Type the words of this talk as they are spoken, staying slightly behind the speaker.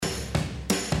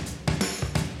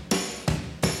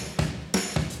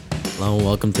Hello and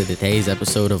welcome to today's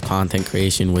episode of Content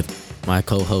Creation with my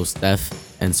co-host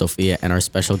Steph and Sofia and our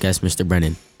special guest, Mr.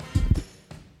 Brennan.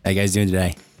 How you guys doing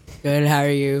today? Good, how are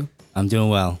you? I'm doing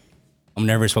well. I'm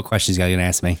nervous what questions you guys are going to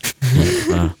ask me.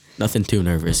 Nothing too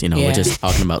nervous, We're Yeah. just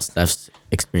talking about Steph's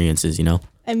experiences,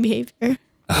 And behavior.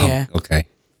 Oh, Yeah. okay.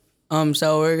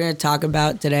 So we're gonna talk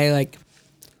about today,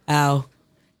 how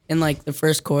in the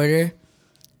first quarter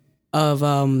of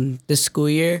the school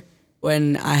year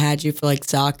when I had you for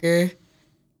soccer,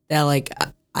 that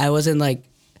I wasn't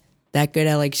that good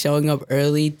at showing up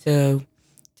early to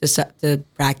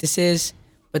practices,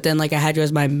 but then I had you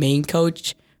as my main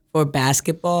coach for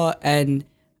basketball, and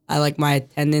I my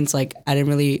attendance, I didn't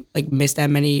really miss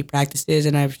that many practices,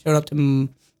 and I showed up to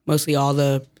mostly all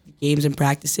the games and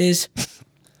practices.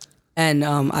 And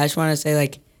I just want to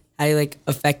say how you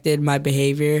affected my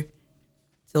behavior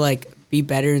to be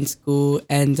better in school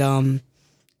and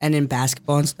in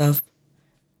basketball and stuff.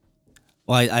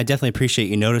 Well, I definitely appreciate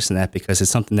you noticing that because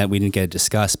it's something that we didn't get to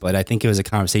discuss, but I think it was a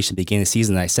conversation at the beginning of the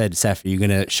season that I said, Seth, are you going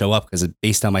to show up? Because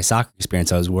based on my soccer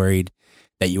experience, I was worried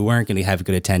that you weren't going to have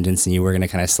good attendance and you were going to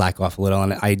kind of slack off a little.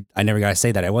 And I never got to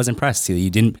say that. I was impressed. You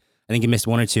didn't, I think you missed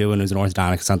one or two and it was an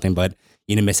orthodontic or something, but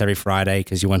you didn't miss every Friday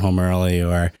because you went home early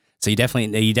so you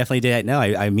definitely did. No,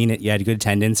 I mean it. You had good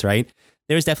attendance, right?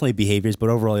 There was definitely behaviors, but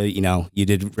overall, you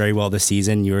did very well this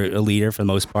season. You were a leader for the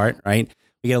most part, right?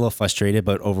 We get a little frustrated,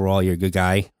 but overall, you're a good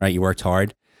guy, right? You worked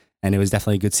hard, and it was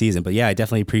definitely a good season. But yeah, I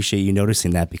definitely appreciate you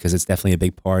noticing that because it's definitely a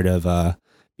big part of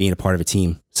being a part of a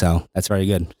team. So that's very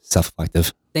good,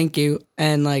 self-reflective. Thank you.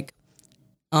 And I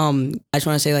just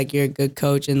want to say you're a good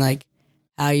coach and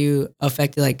how you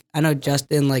affected I know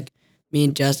Justin, me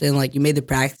and Justin, you made the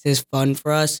practices fun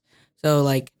for us. So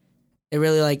it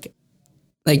really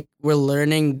we're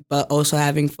learning but also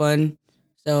having fun.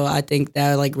 So I think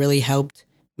that really helped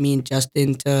me and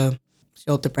Justin to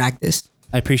show up to practice.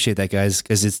 I appreciate that, guys,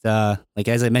 because it's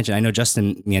as I mentioned, I know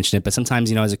Justin mentioned it, but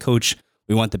sometimes as a coach,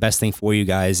 we want the best thing for you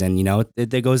guys, and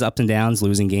it goes ups and downs,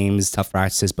 losing games, tough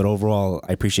practices, but overall,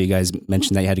 I appreciate you guys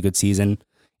mentioned that you had a good season,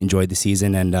 enjoyed the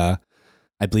season, and I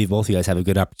believe both of you guys have a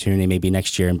good opportunity maybe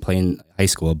next year and play in high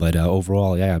school. But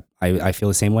overall, yeah, I feel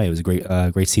the same way. It was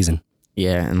a great season.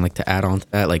 Yeah, and to add on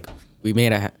to that, we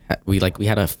made we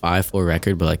had a 5-4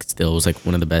 record, but still it was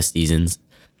one of the best seasons.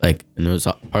 And it was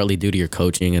partly due to your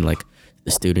coaching and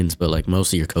the students, but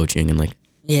mostly your coaching and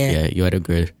Yeah, you had a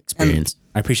good experience.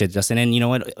 I appreciate it, Justin. And you know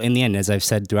what? In the end, as I've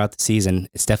said throughout the season,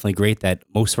 it's definitely great that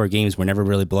most of our games were never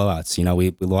really blowouts.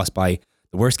 We lost by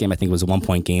the worst game. I think it was a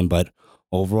 1-point game, but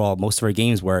overall, most of our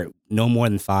games were no more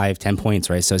than 5-10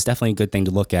 points, right? So it's definitely a good thing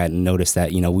to look at and notice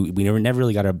that, we never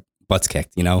really got our butts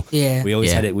kicked, Yeah. We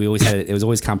always had it. We always had it. It was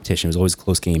always competition. It was always a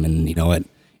close game. And you know what?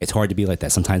 It's hard to be like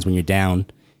that. Sometimes when you're down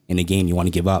in a game, you want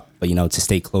to give up, but to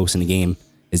stay close in the game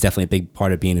is definitely a big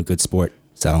part of being a good sport.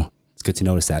 So it's good to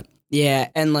notice that. Yeah,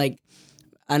 and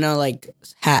I know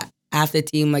half the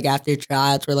team after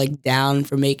tryouts were down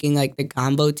for making the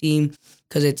combo team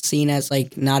because it's seen as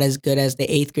not as good as the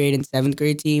 8th grade and 7th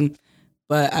grade team.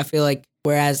 But I feel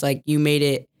whereas you made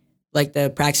it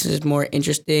the practices more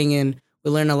interesting and we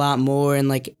learn a lot more,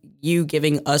 and you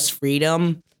giving us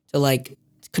freedom to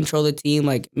control the team,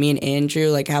 me and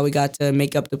Andrew, how we got to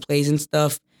make up the plays and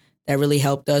stuff, that really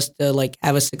helped us to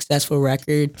have a successful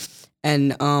record.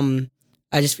 And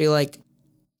I just feel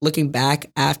looking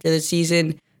back after the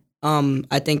season,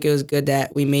 I think it was good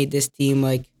that we made this team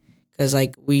because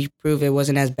we proved it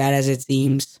wasn't as bad as it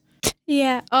seems.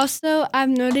 Yeah. Also, I've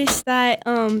noticed that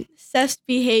Steph's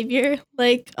behavior,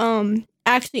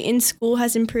 actually in school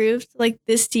has improved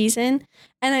this season.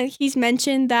 And he's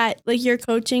mentioned that your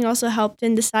coaching also helped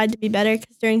him decide to be better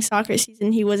because during soccer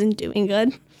season, he wasn't doing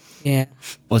good. Yeah.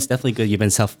 Well, it's definitely good. You've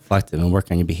been self-reflective and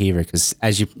working on your behavior because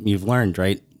as you've learned,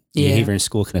 right? Yeah. Behavior in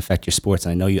school can affect your sports.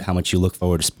 And I know how much you look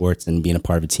forward to sports and being a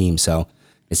part of a team. So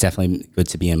it's definitely good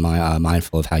to be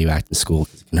mindful of how you act in school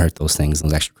because it can hurt those things,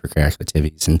 those extracurricular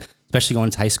activities. And especially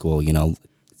going to high school, it's the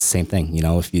same thing.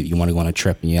 If you want to go on a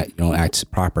trip and you don't act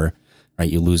proper, right,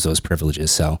 you lose those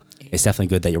privileges. So it's definitely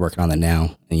good that you're working on that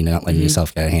now and you're not letting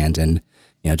yourself get out of hand. And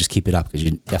just keep it up because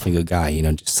you're definitely a good guy.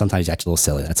 Just sometimes you act a little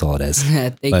silly. That's all it is.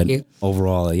 Thank you.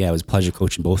 Overall, yeah, it was a pleasure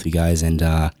coaching both of you guys, and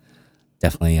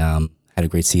definitely had a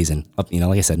great season. Like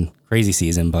I said, crazy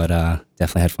season, but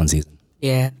definitely had fun season.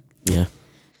 Yeah. Yeah.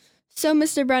 So,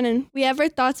 Mr. Brennan, we have our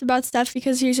thoughts about Steph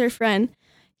because he's our friend.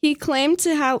 He claimed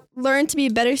to have learned to be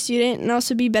a better student and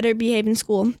also be better behaved in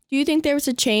school. Do you think there was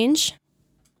a change?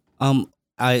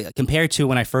 I compared to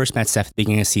when I first met Seth at the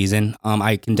beginning of the season,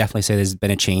 I can definitely say there's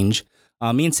been a change.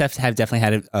 Me and Seth have definitely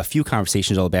had a few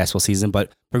conversations all the basketball season,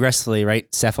 but progressively, right,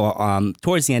 Seth,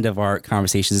 towards the end of our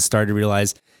conversations, started to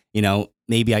realize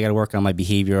maybe I got to work on my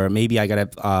behavior, or maybe I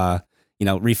got to,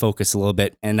 refocus a little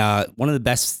bit. And one of the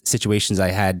best situations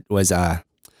I had was, I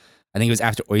think it was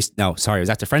after it was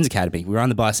after Friends Academy. We were on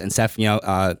the bus, and Seth, we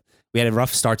had a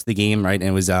rough start to the game, right? And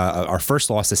it was our first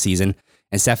loss this season.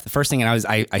 And Seth, the first thing, and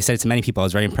I said it to many people, I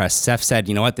was very impressed. Seth said,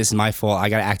 you know what, this is my fault. I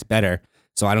got to act better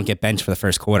so I don't get benched for the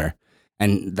first quarter.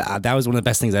 And that was one of the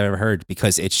best things I've ever heard,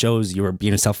 because it shows you were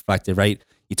being self-reflective, right?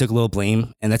 You took a little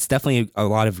blame, and that's definitely a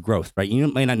lot of growth, right? You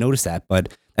might not notice that,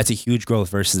 but that's a huge growth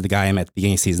versus the guy I met at the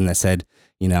beginning of the season that said,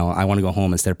 I want to go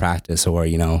home instead of practice, or,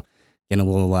 getting a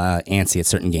little antsy at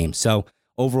certain games. So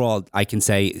overall, I can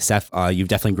say, Seth, you've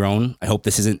definitely grown. I hope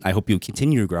you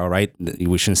continue to grow, right?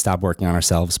 We shouldn't stop working on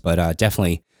ourselves, but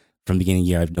definitely from the beginning of the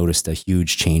year, I've noticed a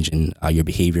huge change in your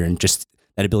behavior and just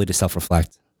that ability to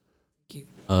self-reflect.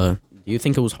 Do you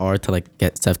think it was hard to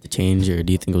get Seth to change, or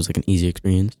do you think it was an easy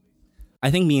experience? I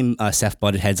think me and Seth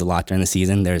butted heads a lot during the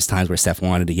season. There's times where Seth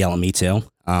wanted to yell at me too.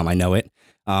 I know it.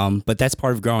 But that's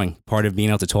part of growing. Part of being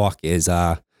able to talk is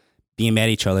being mad at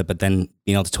each other, but then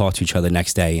being able to talk to each other the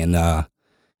next day. And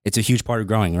it's a huge part of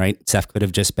growing, right? Seth could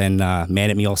have just been mad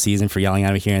at me all season for yelling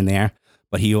at me here and there,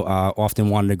 but he often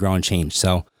wanted to grow and change.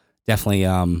 So definitely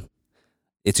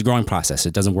it's a growing process.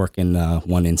 It doesn't work in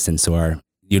one instance, or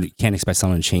you can't expect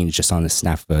someone to change just on a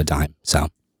snap of a dime. So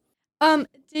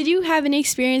did you have any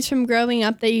experience from growing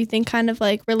up that you think kind of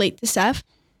relate to Seth?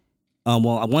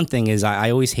 Well, one thing is I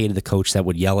always hated the coach that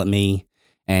would yell at me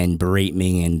and berate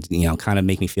me and, kind of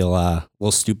make me feel a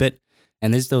little stupid.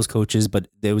 And there's those coaches, but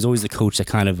there was always the coach that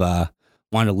kind of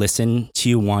wanted to listen to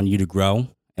you, wanted you to grow,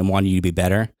 and wanted you to be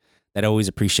better. That I always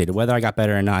appreciated. Whether I got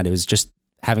better or not, it was just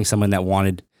having someone that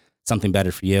wanted something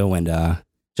better for you and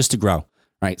just to grow,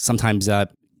 right? Sometimes you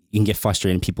can get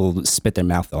frustrated and people spit their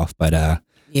mouth off, but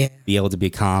be able to be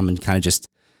calm and kind of just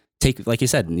take, like you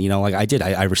said, like I did.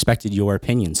 I respected your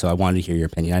opinion, so I wanted to hear your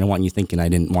opinion. I don't want you thinking I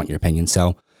didn't want your opinion.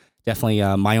 So definitely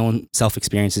my own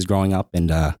self-experiences growing up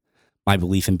and my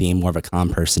belief in being more of a calm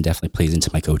person definitely plays into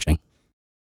my coaching.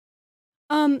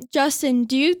 Justin,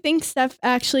 do you think Steph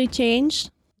actually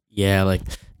changed? Yeah, like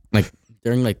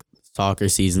during soccer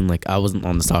season, I wasn't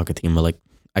on the soccer team, but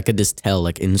I could just tell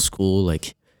in school,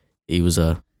 he was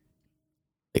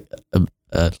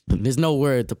there's no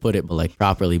word to put it, but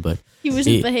properly, but he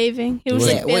wasn't behaving. He was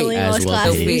failing all his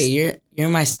classes. Wait, you're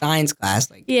in my science class,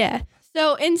 yeah.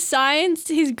 So in science,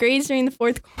 his grades during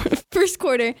the first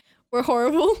quarter were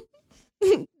horrible.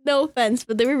 No offense,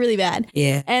 but they were really bad.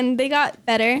 Yeah. And they got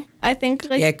better. I think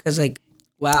because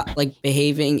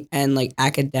behaving and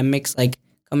academics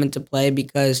come into play,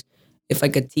 because if a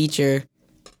teacher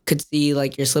could see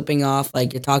you're slipping off,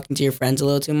 you're talking to your friends a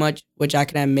little too much, which I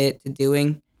can admit to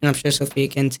doing, and I'm sure Sofia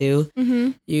can too.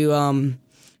 Mm-hmm.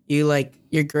 You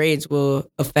your grades will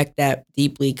affect that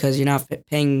deeply because you're not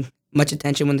paying much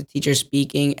attention when the teacher's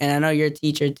speaking. And I know you're a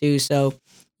teacher too, so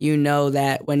you know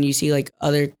that when you see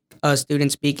other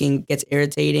students speaking gets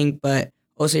irritating, but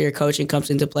also your coaching comes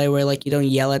into play where you don't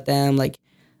yell at them,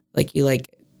 you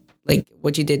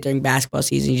what you did during basketball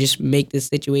season. You just make the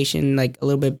situation a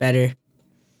little bit better.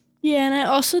 Yeah, and I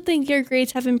also think your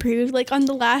grades have improved. On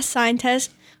the last sign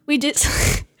test, he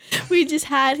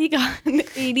got an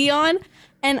 80 on,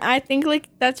 and I think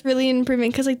that's really an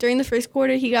improvement because during the first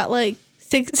quarter he got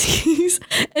 60s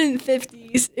and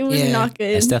 50s. It was not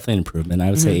good. It's definitely an improvement.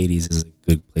 I would say 80s is a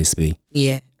good place to be.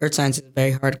 Yeah, Earth Science is a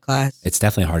very hard class. It's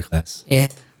definitely a hard class. Yeah.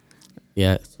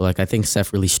 Yeah, so I think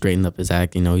Seth really straightened up his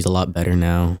act. He's a lot better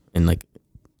now, and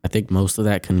I think most of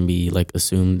that can be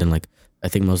assumed, and I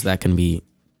think most of that can be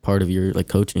part of your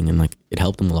coaching, and it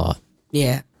helped him a lot.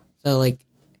 Yeah. So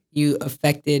you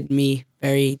affected me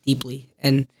very deeply,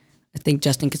 and I think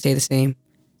Justin could say the same.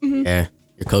 Mm-hmm. Yeah,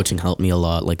 your coaching helped me a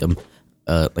lot.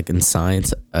 In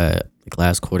science,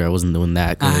 last quarter I wasn't doing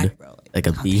that good. A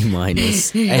B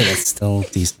minus. Hey, that's still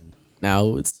decent.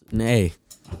 Now it's an A.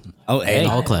 Oh, A in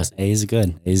all classes. A is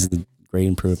good. A is a great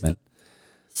improvement.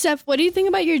 Steph, what do you think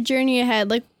about your journey ahead?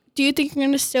 Do you think you're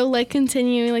gonna still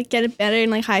continue get it better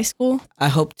in high school? I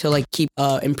hope to keep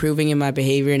improving in my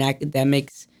behavior in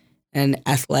academics and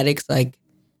athletics.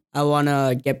 I want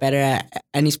to get better at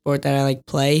any sport that I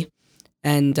play,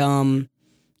 and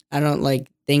I don't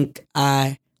think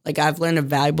I've learned a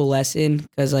valuable lesson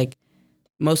because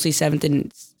mostly 6th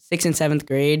and 7th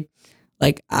grade,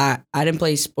 I didn't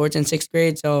play sports in 6th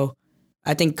grade, so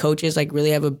I think coaches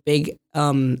really have a big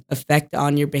effect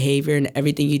on your behavior and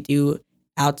everything you do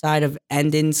outside of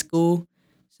and in school.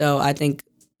 So I think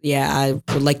I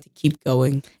would like to keep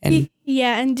going. And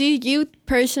and do you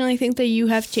personally think that you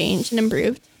have changed and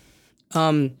improved?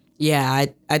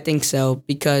 I think so,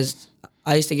 because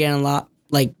I used to get in a lot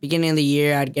like beginning of the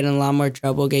year, I'd get in a lot more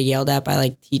trouble, get yelled at by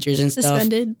like teachers and stuff.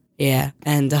 Suspended. Yeah,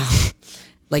 and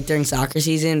like during soccer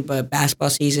season, but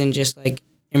basketball season just like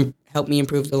helped me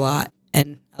improve a lot,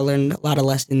 and I learned a lot of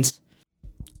lessons.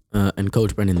 And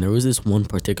Coach Brennan, there was this one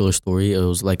particular story. It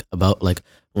was like about like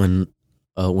when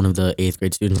one of the 8th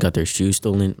grade students got their shoes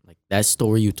stolen. Like that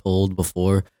story you told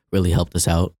before really helped us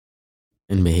out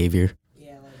in behavior.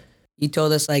 Yeah, like you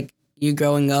told us like you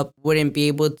growing up wouldn't be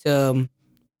able to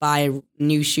buy a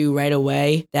new shoe right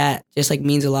away. That just like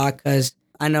means a lot because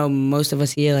I know most of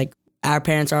us here, like our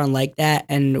parents aren't like that,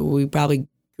 and we probably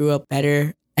grew up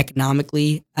better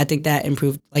economically. I think that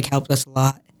helped us a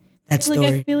lot. That story.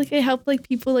 Like I feel like it helped like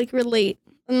people like relate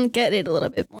and get it a little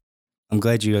bit more. I'm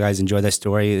glad you guys enjoyed that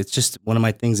story. It's just one of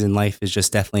my things in life is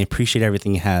just definitely appreciate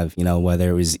everything you have, you know, whether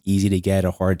it was easy to get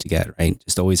or hard to get, right?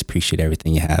 Just always appreciate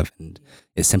everything you have. And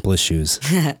it's simple as shoes.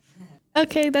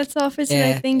 Okay, that's all for today.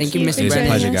 Yeah, Thank you. Mr. It was a Brennan.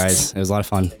 pleasure, guys. It was a lot of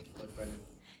fun.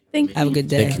 Thank you. Have a good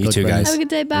day. Thank You Coach too, Brennan. guys. Have a good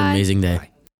day. Have an Bye. amazing day.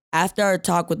 After our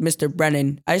talk with Mr.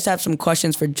 Brennan, I just have some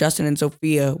questions for Justin and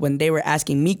Sophia. When they were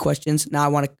asking me questions, now I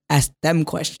want to ask them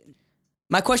questions.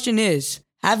 My question is,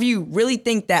 have you really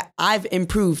think that I've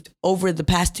improved over the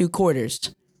past 2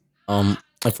 quarters?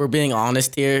 If we're being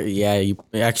honest here, yeah, you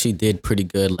actually did pretty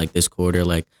good like this quarter.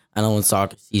 Like I know in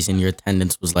soccer season your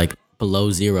attendance was like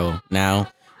below 0.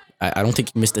 Now I don't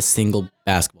think you missed a single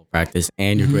basketball practice,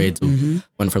 and your grades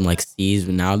went from like C's,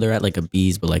 but now they're at like a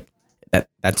B's. But like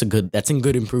that's a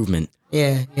good improvement.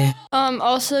 Yeah.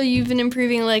 Also, you've been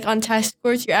improving like on test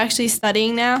scores. You're actually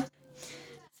studying now.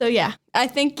 So yeah, I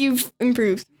think you've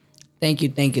improved. Thank you.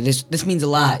 This means a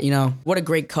lot, you know. What a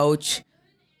great coach.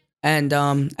 And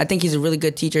I think he's a really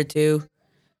good teacher too.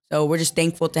 So we're just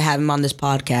thankful to have him on this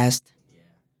podcast.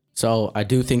 So I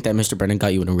do think that Mr. Brennan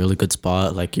got you in a really good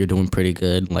spot. Like you're doing pretty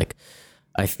good. Like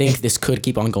I think this could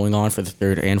keep on going on for the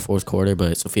 3rd and 4th quarter.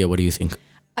 But Sophia, what do you think?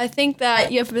 I think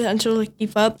that you have potential to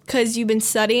keep up because you've been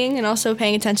studying and also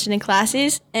paying attention in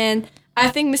classes. And I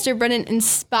think Mr. Brennan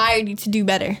inspired you to do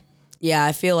better. Yeah,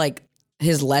 I feel like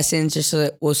his lessons just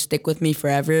will stick with me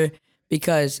forever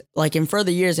because like in further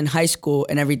years in high school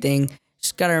and everything,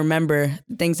 just got to remember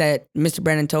things that Mr.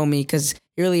 Brennan told me because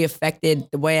it really affected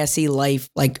the way I see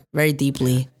life like very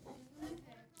deeply.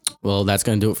 Well, that's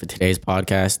going to do it for today's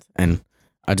podcast. And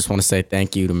I just want to say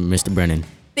thank you to Mr. Brennan.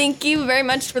 Thank you very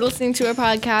much for listening to our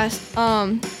podcast.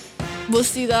 We'll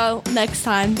see you though next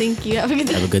time. Thank you. Have a good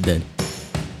day. Have a good day.